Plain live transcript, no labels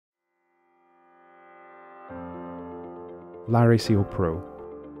LarySeal Pro.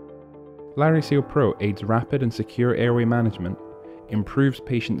 LarySeal Pro aids rapid and secure airway management, improves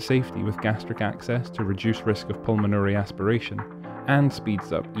patient safety with gastric access to reduce risk of pulmonary aspiration, and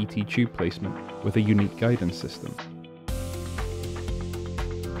speeds up ET tube placement with a unique guidance system.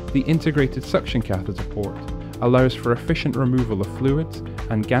 The integrated suction catheter port allows for efficient removal of fluids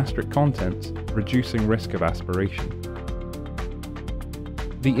and gastric contents, reducing risk of aspiration.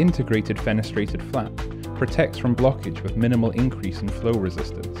 The integrated fenestrated flap protects from blockage with minimal increase in flow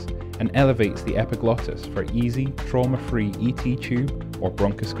resistance and elevates the epiglottis for easy, trauma-free ET tube or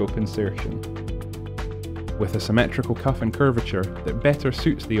bronchoscope insertion. With a symmetrical cuff and curvature that better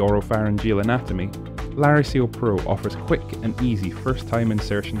suits the oropharyngeal anatomy, LarySeal Pro offers quick and easy first-time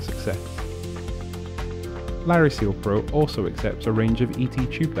insertion success. LarySeal Pro also accepts a range of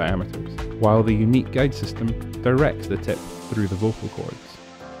ET tube diameters, while the unique guide system directs the tip through the vocal cords.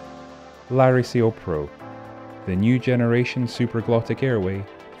 LarySeal Pro, the new generation supraglottic airway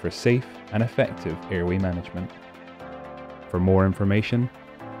for safe and effective airway management. For more information,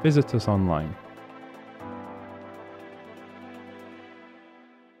 visit us online.